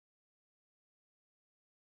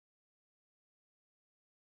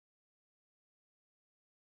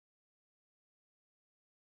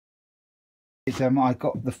I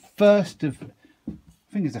got the first of,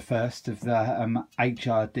 I think it's the first of the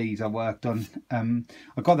HRDs I worked on.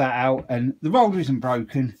 I got that out and the roller isn't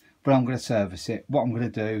broken, but I'm going to service it. What I'm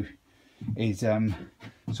going to do is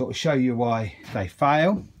sort of show you why they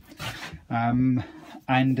fail, and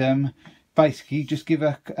basically just give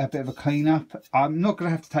a bit of a clean up. I'm not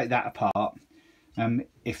going to have to take that apart.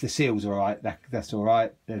 If the seal's all right, that's all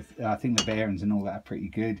right. I think the bearings and all that are pretty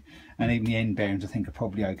good, and even the end bearings I think are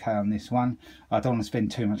probably okay on this one. I don't want to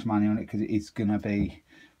spend too much money on it because it is going to be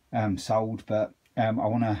sold, but I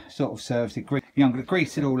want to sort of service it. I'm going to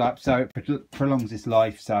grease it all up so it prolongs its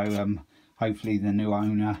life, so hopefully the new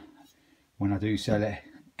owner, when I do sell it,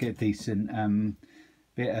 get a decent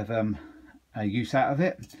bit of use out of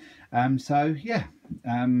it. So yeah,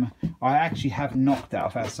 I actually have knocked that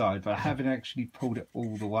off outside, but I haven't actually pulled it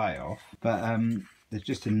all the way off. But there's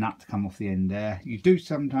just a nut to come off the end there. You do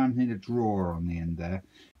sometimes need a drawer on the end there.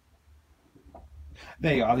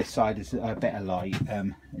 There you are. This side is a better light.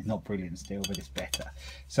 It's not brilliant still, but it's better.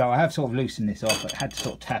 So I have sort of loosened this off. I had to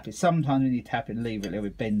sort of tap it. Sometimes when you tap it and leave it a little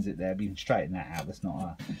bit, bends it there, but you can straighten that out. That's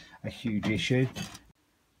not a huge issue.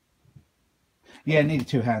 Yeah, I needed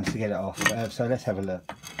 2 hands to get it off. So let's have a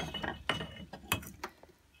look.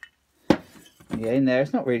 Yeah, in there,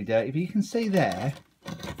 it's not really dirty, but you can see there,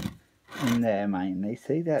 in there mainly,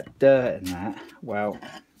 see that dirt and that. Well,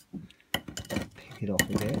 pick it off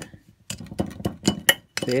a bit.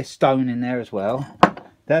 There's stone in there as well.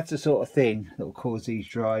 That's the sort of thing that will cause these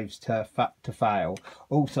drives to fail.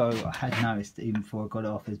 Also, I had noticed even before I got it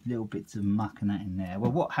off, there's little bits of muck and that in there.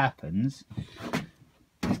 Well, what happens,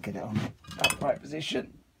 let's get it on the upright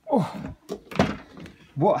position. Oh.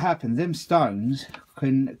 What happens, them stones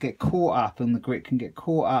can get caught up, and the grit can get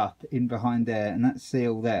caught up in behind there, and that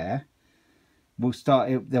seal there will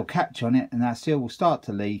start, they'll catch on it, and that seal will start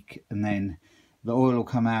to leak, and then the oil will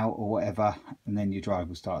come out or whatever, and then your drive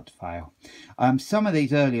will start to fail. Some of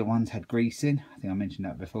these earlier ones had grease in. I think I mentioned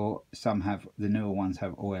that before. Some have, the newer ones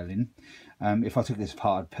have oil in. If I took this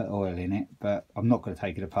apart, I'd put oil in it, but I'm not going to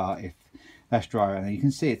take it apart if that's dry. And you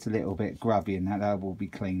can see it's a little bit grubby, and that will be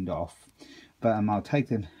cleaned off. But I'll take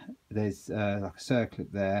them, there's like a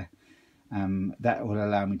circlip there, that will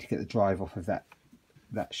allow me to get the drive off of that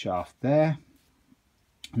shaft there.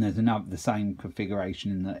 And there's another, the same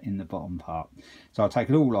configuration in the bottom part. So I'll take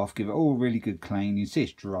it all off, give it all really good clean. You see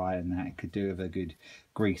it's dry, and that it could do with a good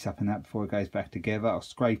grease up and that before it goes back together. I'll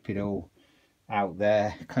scrape it all out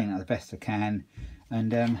there, clean it the best I can,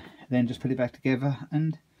 and then just put it back together,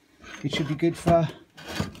 and it should be good for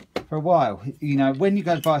a while. You know, when you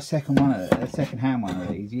go to buy a second-hand one of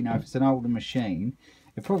these, you know, if it's an older machine,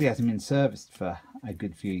 it probably hasn't been serviced for a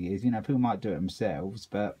good few years. You know, people might do it themselves,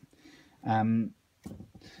 but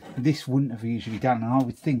this wouldn't have usually done. And I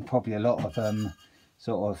would think probably a lot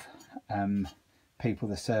of people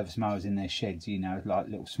that service mowers in their sheds, you know, like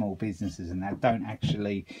little small businesses and that, don't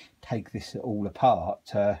actually take this all apart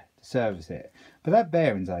to service it. But that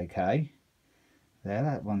bearing's okay. There,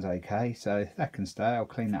 that one's okay, so that can stay. I'll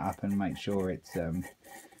clean that up and make sure it's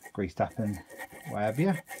greased up and what have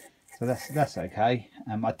you. So that's okay.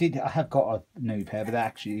 I have got a new pair, but they're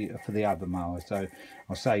actually for the other mower, so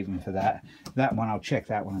I'll save them for that. That one, I'll check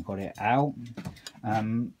that when I got it out.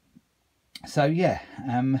 So yeah,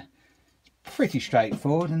 pretty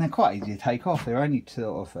straightforward, and they're quite easy to take off. They're only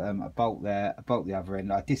sort of a bolt there, a bolt the other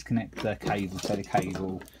end. I disconnect the cable, so the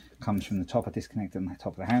cable comes from the top. I disconnect on the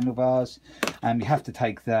top of the handlebars, and you have to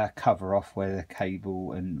take the cover off where the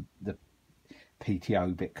cable and the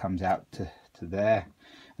PTO bit comes out to there,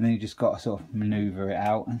 and then you just got to sort of maneuver it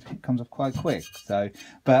out, and it comes off quite quick. So,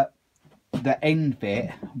 but the end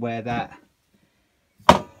bit where that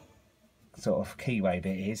sort of keyway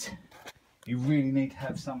bit is, you really need to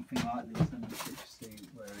have something like this. Let me just see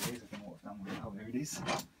where it is. I don't know what I've done with it. Oh, here it is.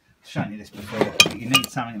 I've shown you this before. But you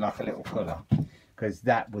need something like a little puller, because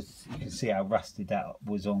that was, you can see how rusted that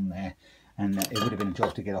was on there, and it would have been a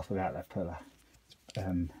job to get off without that puller.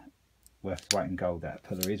 Worth its weight in gold, that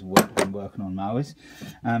puller is. Been working on mowers.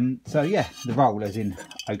 So yeah, the roller's in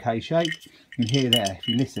okay shape. You can hear there, if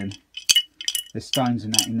you listen, there's stones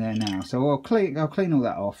and that in there now. So I'll clean all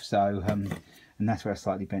that off. So and that's where I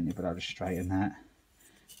slightly bent it, but I'll just straighten that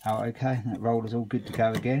out. Okay, that roller's all good to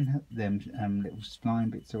go again. Them little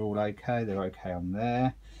spline bits are all okay. They're okay on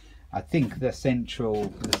there. I think the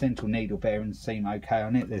central needle bearings seem okay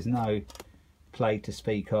on it. There's no play to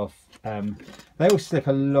speak of. They all slip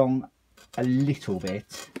along a little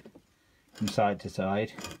bit from side to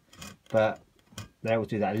side, but they all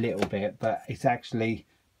do that a little bit, but it's actually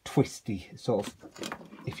twisty sort of.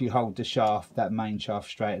 If you hold the shaft, that main shaft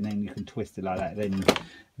straight, and then you can twist it like that, then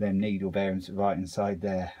them needle bearings right inside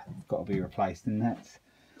there have got to be replaced, and that's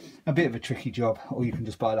a bit of a tricky job. Or you can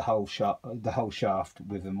just buy the whole shaft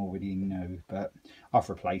with them already new, but I've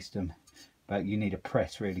replaced them. But you need a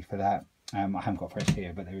press really for that. I haven't got a press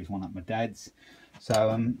here, but there is one at my dad's.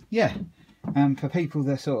 So yeah, for people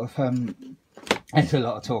that sort of there's a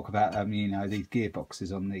lot of talk about you know, these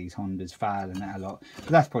gearboxes on these Hondas fail and that a lot, but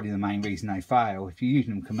that's probably the main reason they fail. If you're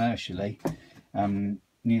using them commercially, you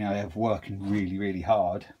know, they're working really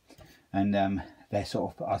hard, and they're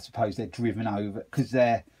sort of, I suppose they're driven over, because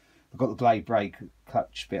they've got the blade brake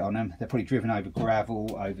clutch bit on them, they're probably driven over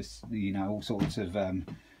gravel, over, you know, all sorts of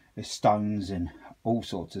stones and all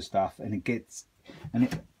sorts of stuff, and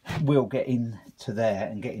it will get into there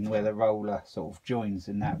and get in where the roller sort of joins,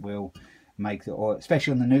 and that will make the oil,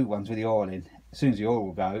 especially on the new ones with the oil in, as soon as the oil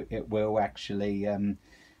will go, it will actually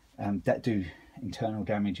that do internal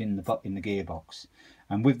damage in the gearbox.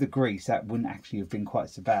 And with the grease, that wouldn't actually have been quite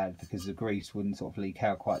so bad, because the grease wouldn't sort of leak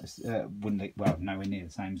out quite wouldn't leak, well, nowhere near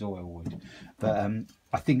the same as oil would. But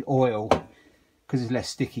I think oil, because it's less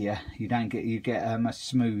stickier, you get a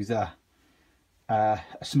smoother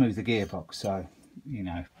gearbox. So you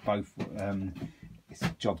know, both it's a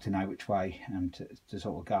job to know which way to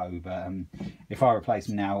sort of go. But if I replace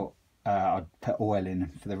them now, I'd put oil in,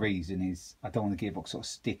 for the reason is I don't want the gearbox sort of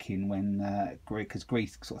sticking when because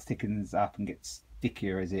grease sort of thickens up and gets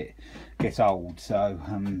stickier as it gets old, so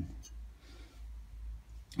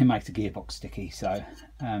it makes the gearbox sticky. So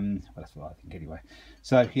well, that's what I think anyway.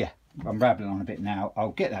 So yeah, I'm rambling on a bit now.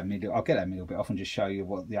 I'll get that middle bit off and just show you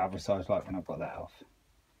what the other side's like when I've got that off.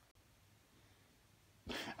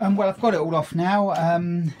 Well, I've got it all off now.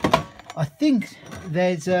 I think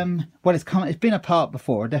there's well, it's been apart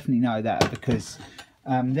before, I definitely know that, because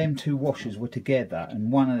them two washers were together,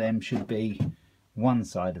 and one of them should be one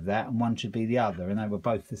side of that and one should be the other, and they were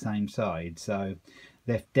both the same side. So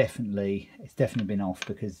it's definitely been off,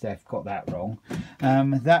 because they've got that wrong.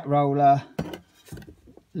 That roller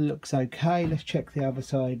looks okay. Let's check the other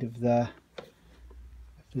side of the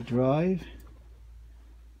drive.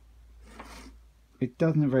 It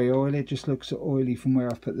doesn't look very oily, it just looks oily from where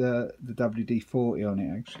I've put the WD-40 on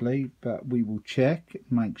it actually, but we will check,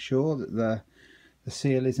 make sure that the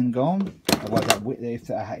seal isn't gone. Otherwise, if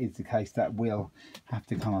that is the case, that will have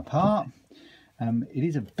to come apart. It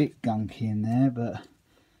is a bit gunky in there, but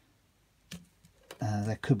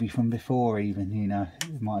that could be from before even, you know,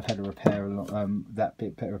 it might have had a repair, that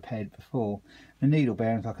bit repaired before. The needle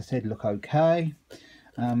bearings, like I said, look okay.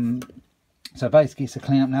 So basically it's a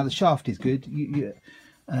clean up. Now the shaft is good.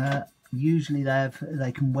 Usually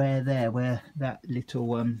they can wear where that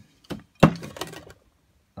little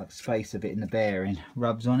like spacer bit in the bearing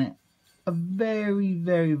rubs on it. A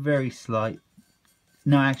very slight,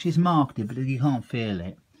 no, actually it's marked it, but you can't feel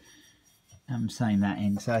it. I'm saying that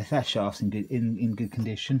in, so that shaft's in good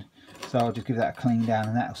condition. So I'll just give that a clean down,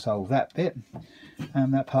 and that'll solve that bit,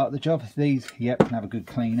 that part of the job. These, yep, can have a good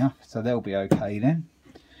clean up, so they'll be okay then.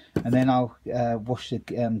 And then I'll wash the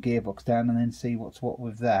gearbox down and then see what's what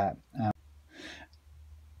with that.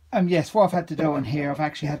 Yes, what I've had to do on here, I've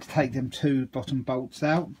actually had to take them two bottom bolts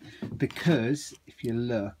out, because if you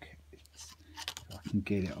look, if I can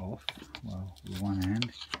get it off, well, with one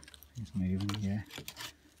hand, it's moving, yeah.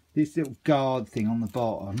 This little guard thing on the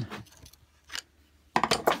bottom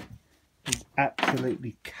is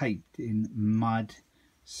absolutely caked in mud,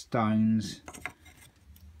 stones,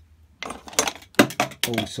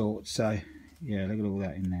 all sorts. So yeah, look at all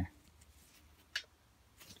that in there.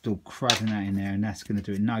 Still crudding that in there, and that's going to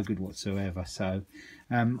do it no good whatsoever. So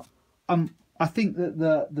I think that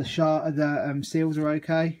the seals are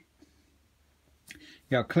okay.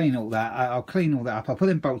 Yeah, I'll clean all that. I'll clean all that up. I'll put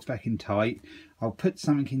them bolts back in tight. I'll put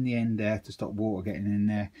something in the end there to stop water getting in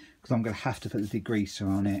there, because I'm going to have to put the degreaser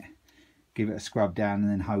on it, give it a scrub down, and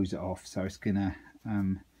then hose it off. So it's going to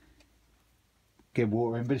get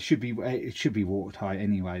water in, but it should be watertight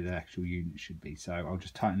anyway. The actual unit should be. So I'll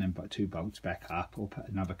just tighten them two bolts back up, or put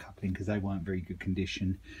another couple in because they weren't very good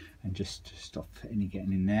condition, and just stop any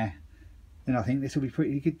getting in there. Then I think this will be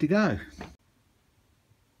pretty good to go.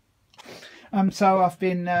 So I've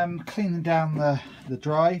been cleaning down the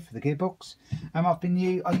drive, the gearbox.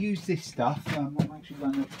 I use this stuff. I'm actually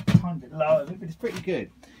going a tiny bit lower, but it's pretty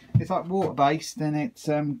good. It's like water based, and it's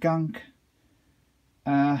gunk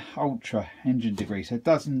ultra engine degree, so it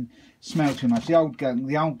doesn't smell too much. The old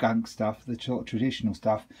gunk stuff, the sort of traditional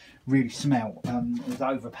stuff, really smell. It's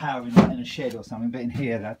overpowering in a shed or something, but in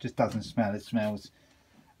here that just doesn't smell. It smells.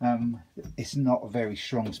 It's not a very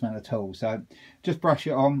strong smell at all. So just brush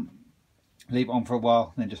it on. leave it on for a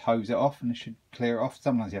while, then just hose it off and it should clear it off.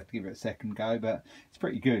 Sometimes you have to give it a second go, but it's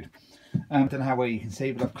pretty good. I don't know how well you can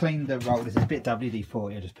see, but I've cleaned the rollers. There's a bit of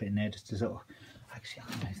WD-40 I just put in there just to sort of, actually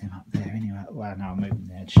I can move them up there anyway. Well, no, I'll move them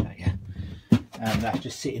there to show you. That's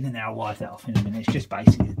just sitting in there. I'll wipe that off in a minute. It's just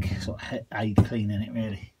basically sort of aid cleaning it,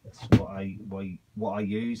 really. That's what I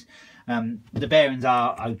use. The bearings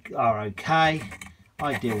are okay.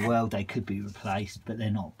 Ideal world they could be replaced, but they're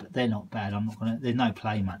not bad. I'm not gonna, there's no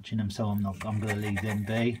play much in them, so I'm gonna leave them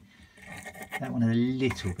be. That one is a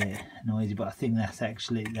little bit noisy, but I think that's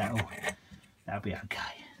actually that'll be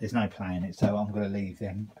okay. There's no play in it, so I'm gonna leave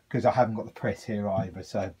them because I haven't got the press here either.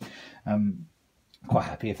 So quite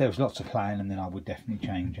happy. If there was lots of play in them, then I would definitely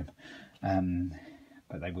change them.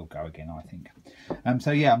 But they will go again, I think. So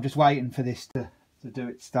yeah, I'm just waiting for this to do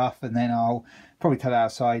its stuff, and then I'll probably take it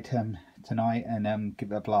outside tonight and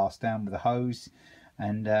give it a blast down with a hose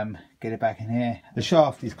and get it back in here. The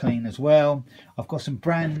shaft is clean as well. I've got some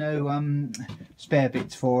brand new spare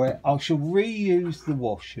bits for it. I shall reuse the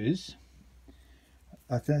washers.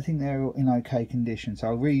 I don't think they're in okay condition, so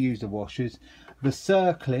I'll reuse the washers. The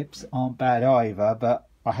circlips aren't bad either, but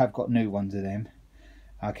I have got new ones of them.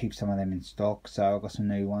 I'll keep some of them in stock, so I've got some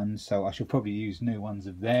new ones, so I shall probably use new ones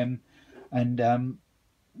of them. And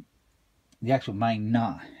the actual main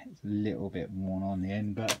nut is a little bit worn on the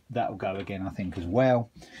end, but that'll go again, I think, as well.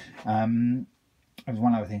 There's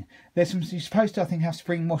one other thing. There's some, you're supposed to, I think, have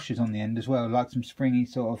spring washers on the end as well, like some springy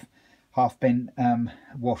sort of half bent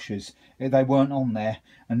washers. They weren't on there,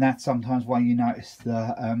 and that's sometimes why you notice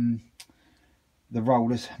the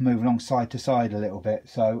rollers move along side to side a little bit.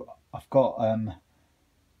 So I've got them.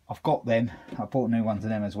 I bought new ones of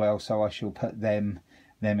them as well, so I shall put them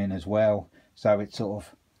in as well. So it's sort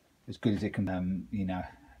of as good as it can. You know,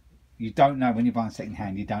 you don't know when you're buying second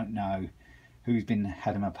hand. You don't know who's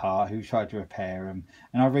had them apart, who's tried to repair them.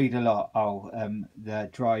 And I read a lot, the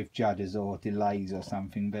drive judders or delays or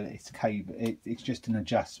something, but it's just an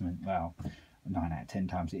adjustment. Well, 9 out of 10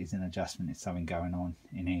 times it is an adjustment. It's something going on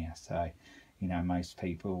in here. So, you know, most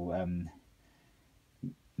people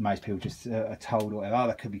just are told, or oh,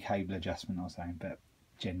 that could be cable adjustment or something, but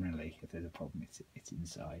generally, if there's a problem, it's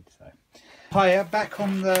inside. So, hiya, back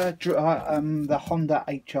on the Honda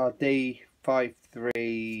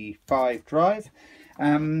HRD535 drive.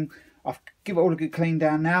 I've given it all a good clean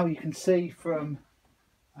down now. You can see from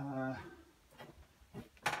let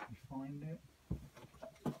me find it.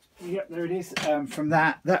 Yep, there it is. From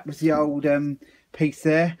that was the old piece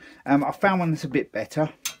there. I found one that's a bit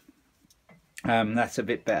better. That's a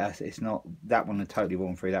bit better. It's not, that one had totally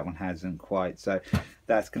worn through, that one hasn't quite, so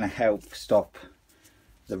that's going to help stop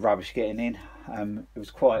the rubbish getting in. It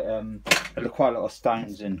was quite there were quite a lot of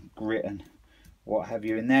stones and grit and what have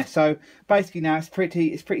you in there. So basically now it's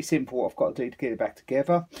pretty simple what I've got to do to get it back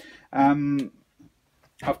together. I've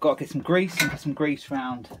got to get some grease and put some grease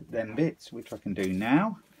around them bits, which I can do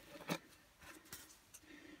now.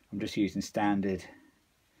 I'm just using standard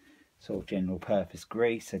sort of general purpose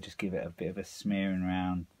grease, so just give it a bit of a smearing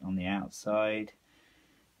around on the outside.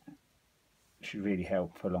 Should really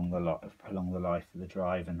help prolong the life of the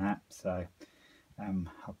drive and that. So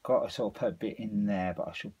I've got to sort of put a bit in there, but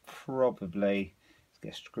I should probably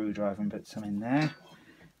get a screwdriver and put some in there.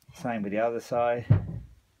 Same with the other side.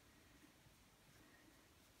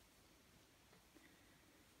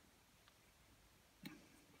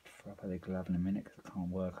 I'll put the glove in a minute because I can't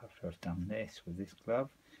work after I've done this with this glove.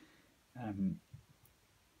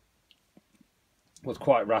 Was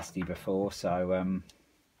quite rusty before, so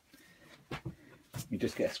you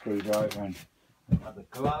just get a screwdriver and another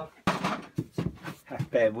glove. Have to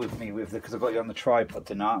bear with me because I've got you on the tripod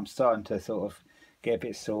tonight. I'm starting to sort of get a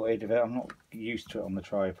bit sorted with it. I'm not used to it on the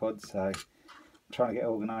tripod, so I'm trying to get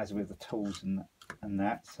organised with the tools and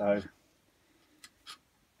that. So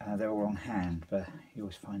they're all on hand, but you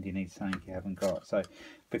always find you need something you haven't got. So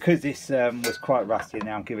because this was quite rusty,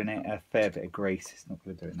 now I'm giving it a fair bit of grease. It's not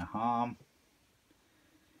going to do it no harm.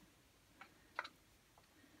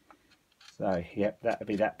 So yep, that'll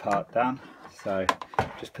be that part done. So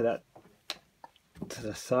just put that to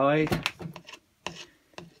the side.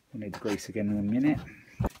 We'll need the grease again in a minute.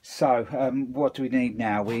 So what do we need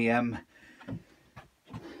now? We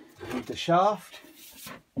need the shaft.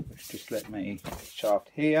 Just let me shaft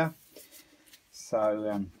here.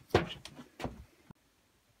 So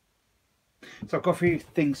I've got a few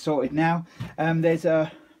things sorted now. There's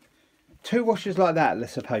two washers like that are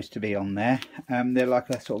supposed to be on there. They're like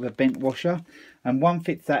a sort of a bent washer, and one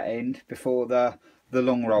fits that end before the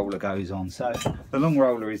long roller goes on. So the long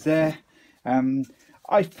roller is there.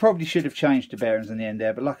 I probably should have changed the bearings on the end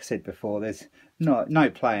there, but like I said before, there's no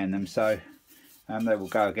play in them, so and they will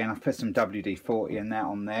go again. I've put some WD-40 and that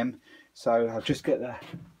on them, so I'll just get the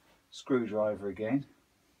screwdriver again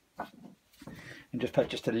and just put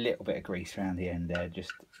just a little bit of grease around the end there,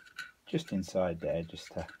 just inside there,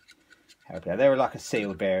 just to help out. They're like a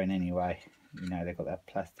sealed bearing anyway, you know, they've got that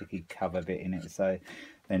plasticky cover bit in it, so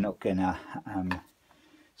they're not gonna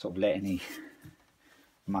sort of let any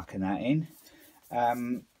muck and that in.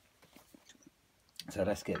 So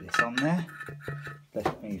let's get this on there.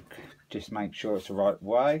 Let me just make sure it's the right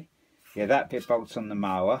way. Yeah, that bit bolts on the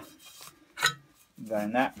mower.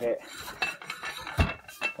 Then that bit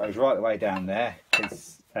goes right the way down there,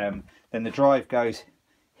 because then the drive goes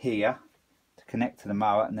here to connect to the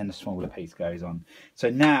mower, and then the smaller piece goes on. So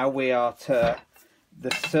now we are to, the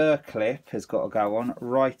circlip has got to go on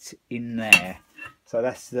right in there. So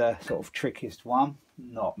that's the sort of trickiest one.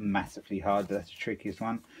 Not massively hard, but that's the trickiest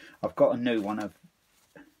one. I've got a new one of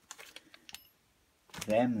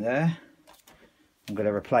them there. I'm going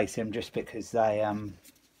to replace them just because they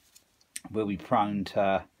will be prone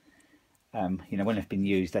to, you know, when they've been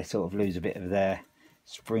used, they sort of lose a bit of their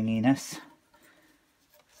springiness.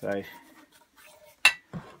 So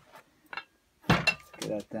let's get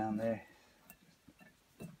that down there.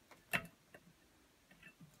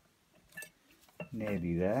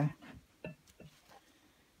 Nearly there. It's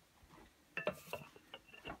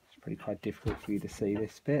pretty quite difficult for you to see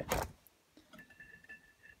this bit,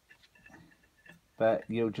 but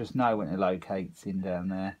you'll just know when it locates in down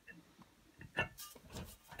there.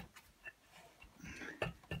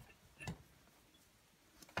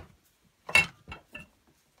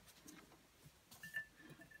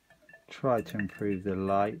 Try to improve the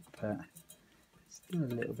light, but it's still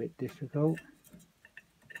a little bit difficult.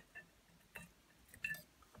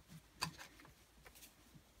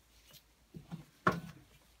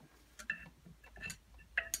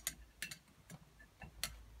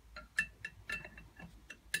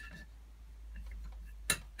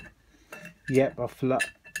 Yep,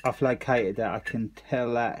 I've located that. I can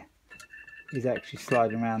tell that is actually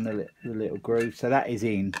sliding around the little groove, so that is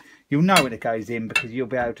in. You'll know when it goes in because you'll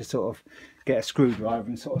be able to sort of get a screwdriver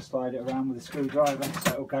and sort of slide it around with a screwdriver,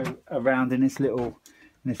 so it'll go around in this little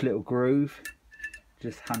groove.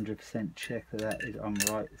 Just 100% check that is, I'm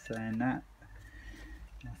right saying that.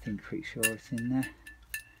 I think pretty sure it's in there.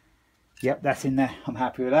 Yep, that's in there. I'm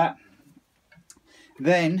happy with that.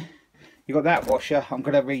 Then you've got that washer. I'm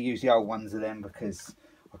going to reuse the old ones of them because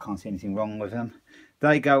I can't see anything wrong with them.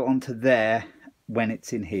 They go onto there when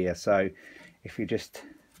it's in here. So if you just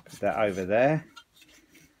put that over there,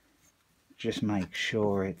 just make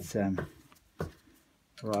sure it's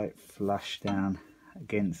right flush down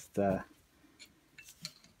against the,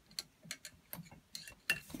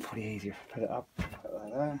 probably easier if I put it up, put it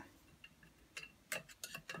like that.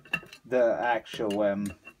 The actual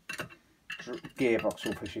gearbox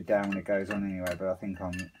will push it down when it goes on anyway, but I think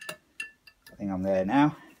I'm there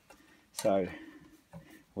now. So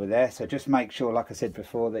we're there. So just make sure, like I said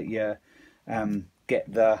before, that you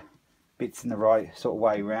get the bits in the right sort of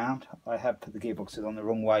way round. I have put the gearboxes on the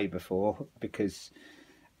wrong way before because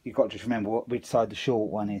you've got to just remember which side the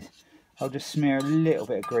short one is. I'll just smear a little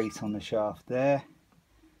bit of grease on the shaft there.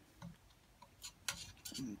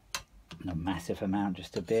 Not a massive amount,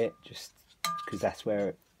 just a bit, just because that's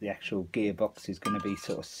where the actual gearbox is going to be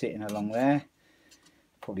sort of sitting along there.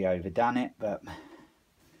 Probably overdone it, but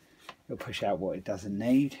it'll push out what it doesn't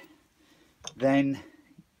need. Then,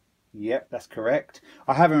 yep, that's correct.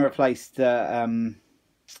 I haven't replaced the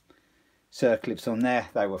circlips on there.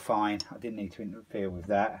 They were fine. I didn't need to interfere with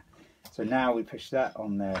that. So now we push that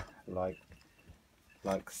on there like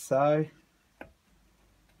so.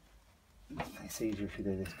 It's easier if you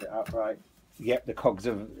do this bit upright. Yep, the cogs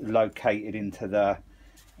are located into the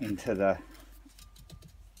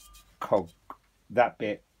cog. That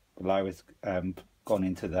bit below has gone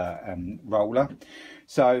into the roller.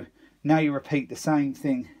 So now you repeat the same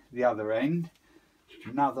thing the other end.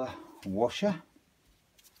 Another washer.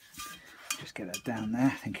 Just get that down there.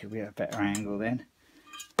 I think it'll be at a better angle then.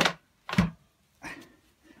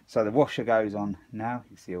 So the washer goes on now.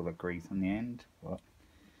 You see all the grease on the end. What?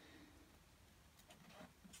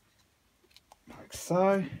 Like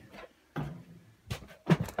so. Let's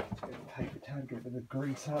get a paper towel, get a bit of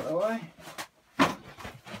grease out of the way.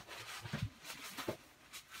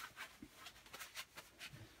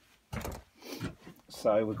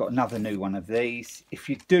 So we've got another new one of these. If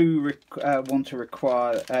you do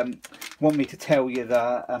want me to tell you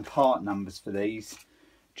the part numbers for these,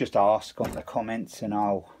 just ask on the comments and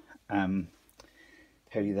I'll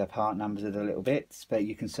tell you the part numbers of the little bits, but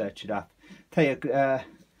you can search it up. Tell you,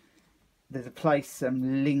 there's a place,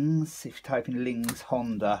 Lings, if you type in Lings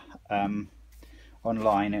Honda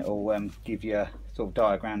online, it'll give you sort of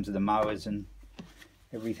diagrams of the mowers and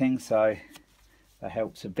everything, so that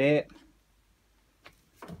helps a bit.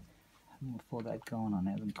 Before they'd gone on,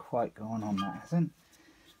 it hasn't quite gone on, that hasn't.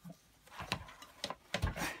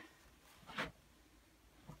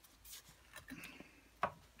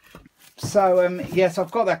 So yes,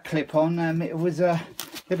 I've got that clip on. It was a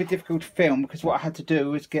little bit difficult to film because what I had to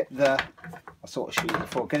do was get the, I sort of shoot it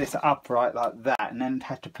before, get it upright like that, and then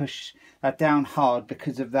had to push that down hard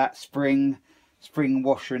because of that spring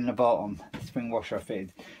washer in the bottom, the spring washer I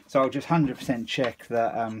fitted. So I'll just 100% check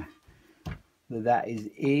that that is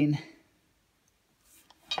in.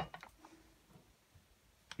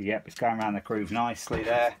 Yep, it's going around the groove nicely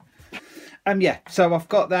there. Yeah, so I've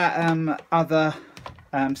got that other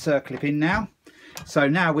circlip in now. So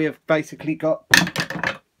now we have basically got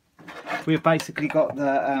the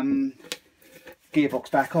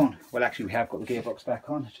gearbox back on. Well, actually we have got the gearbox back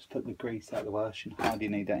on. I just put the grease out of the way. I shouldn't hardly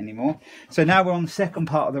need that anymore. So now we're on the second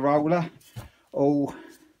part of the roller, all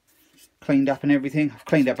cleaned up and everything. I've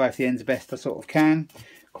cleaned up both the ends the best I sort of can.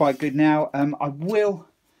 Quite good now. I will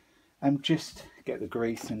just get the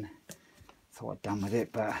grease, and thought I'd done with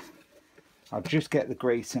it, but I'll just get the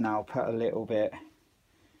grease and I'll put a little bit,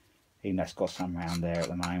 even though it's got some round there at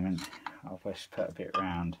the moment, I'll just put a bit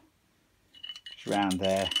round, just round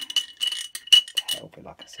there to help it,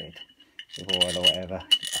 like I said, with oil or whatever.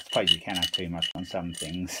 I suppose you can have too much on some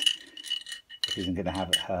things. It isn't going to have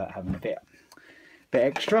it hurt having a bit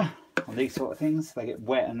extra on these sort of things. They get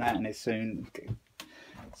wet and that, and it soon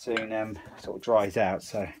sort of dries out.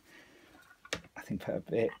 So I think put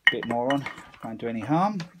a bit more on, won't do any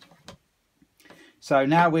harm. So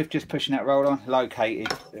now we're just pushing that roll on, located,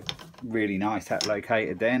 really nice that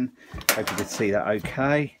located then. Hope you could see that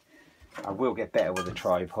okay. I will get better with a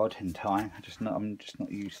tripod in time. I'm just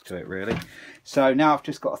not used to it really. So now I've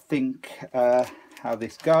just got to think how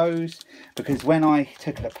this goes, because when I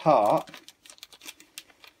took it apart,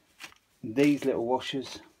 these little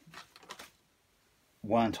washers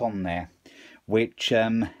weren't on there, which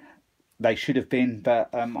they should have been,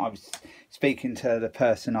 but I was speaking to the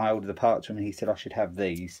person I ordered the parts from, and he said I should have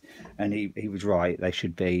these, and he was right. They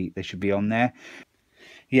should be on there.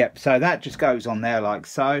 Yep, so that just goes on there like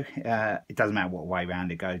so. It doesn't matter what way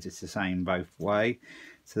round it goes, it's the same both way.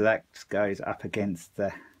 So that just goes up against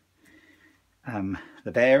the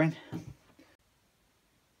bearing.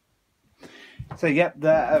 So yep,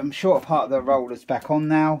 the shorter part of the roller's back on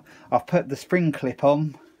now. I've put the spring clip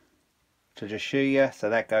on to just show you, so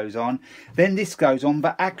that goes on. Then this goes on,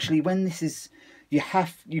 but actually when this is, you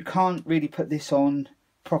can't really put this on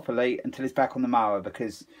properly until it's back on the mower,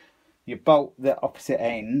 because you bolt the opposite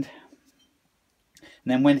end, and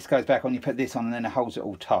then when this goes back on, you put this on, and then it holds it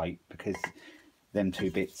all tight, because them two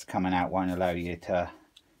bits coming out won't allow you to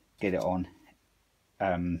get it on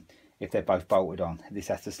if they're both bolted on. This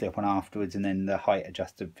has to slip on afterwards, and then the height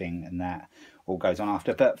adjusted thing and that all goes on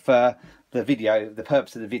after. But for the video, the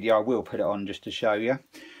purpose of the video, I will put it on just to show you.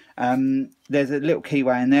 There's a little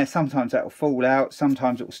keyway in there. Sometimes that will fall out,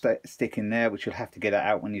 sometimes it will stick in there, which you'll have to get it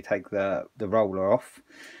out when you take the roller off.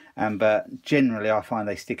 But generally I find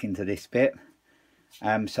they stick into this bit.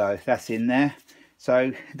 So that's in there.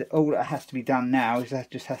 So all that has to be done now is that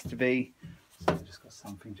just has to be, so I've just got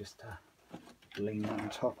something just to lean on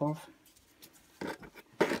top of.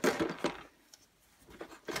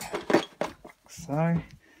 So,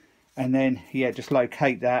 and then yeah, just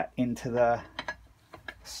locate that into the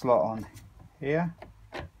slot on here,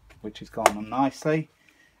 which has gone on nicely.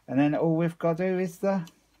 And then all we've got to do is the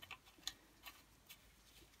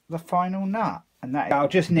final nut, and that I'll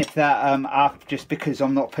just nip that up, just because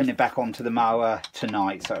I'm not putting it back onto the mower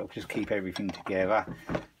tonight, so it'll just keep everything together.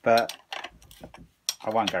 But I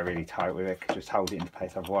won't go really tight with it, because just hold it into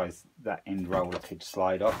place, otherwise that end roller could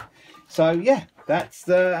slide off. So yeah, that's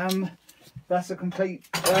the complete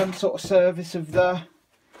sort of service of the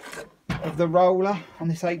roller on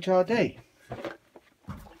this HRD.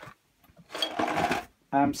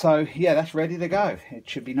 So yeah, that's ready to go. It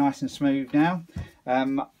should be nice and smooth now.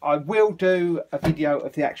 I will do a video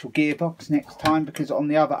of the actual gearbox next time, because on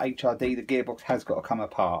the other HRD the gearbox has got to come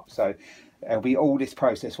apart. So it'll be all this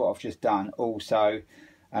process what I've just done, also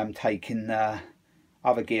taking the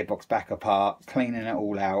other gearbox back apart, cleaning it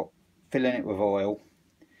all out, filling it with oil,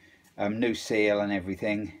 new seal and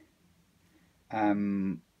everything,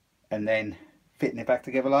 and then fitting it back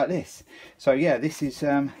together like this. So yeah, this is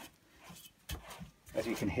as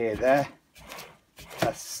you can hear there,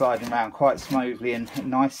 that's sliding around quite smoothly and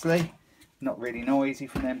nicely, not really noisy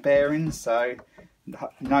from them bearings, so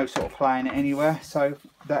no sort of playing it anywhere. So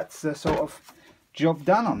that's the sort of job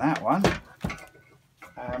done on that one.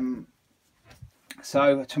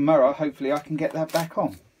 So tomorrow hopefully I can get that back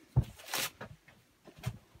on.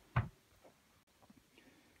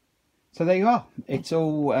 So there you are, it's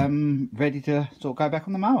all ready to sort of go back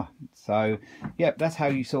on the mower. So yeah, that's how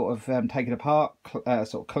you sort of take it apart,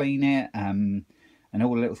 sort of clean it, and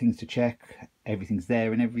all the little things to check, everything's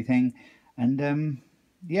there and everything. And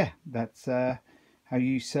yeah, that's how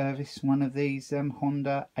you service one of these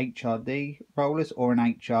Honda HRD rollers, or an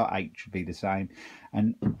HRH would be the same.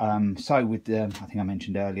 And so with the, I think I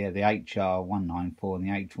mentioned earlier, the HR194 and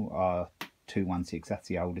the HR216, that's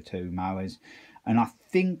the older two mowers. And I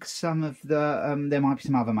think some of the, there might be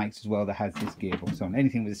some other makes as well that has this gearbox on.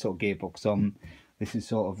 Anything with this sort of gearbox on, this is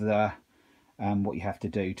sort of the, what you have to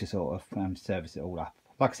do to sort of service it all up.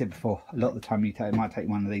 Like I said before, a lot of the time you might take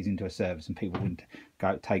one of these into a service and people wouldn't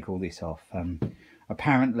go take all this off.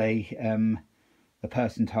 Apparently, the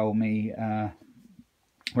person told me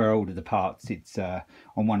where I ordered the parts, it's on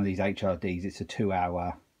one of these HRDs, it's a 2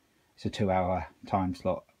 hour time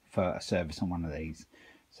slot for a service on one of these.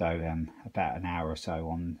 So about an hour or so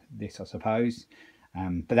on this, I suppose.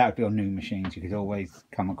 But that would be on new machines. You could always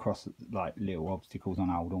come across like little obstacles on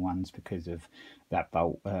older ones because of that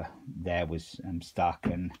bolt there was stuck,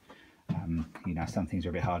 and you know, some things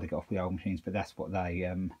are a bit hard to get off the old machines. But that's what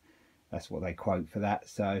they quote for that.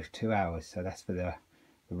 So 2 hours. So that's for the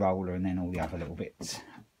roller, and then all the other little bits,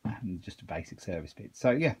 just a basic service bit.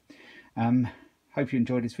 So yeah, hope you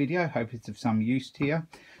enjoyed this video. Hope it's of some use to you.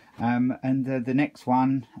 And the next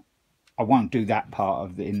one, I won't do that part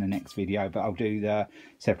of in the next video, but I'll do the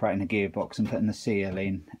separating the gearbox and putting the seal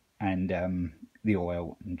in, and the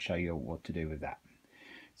oil, and show you what to do with that.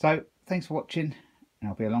 So thanks for watching, and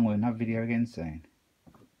I'll be along with another video again soon.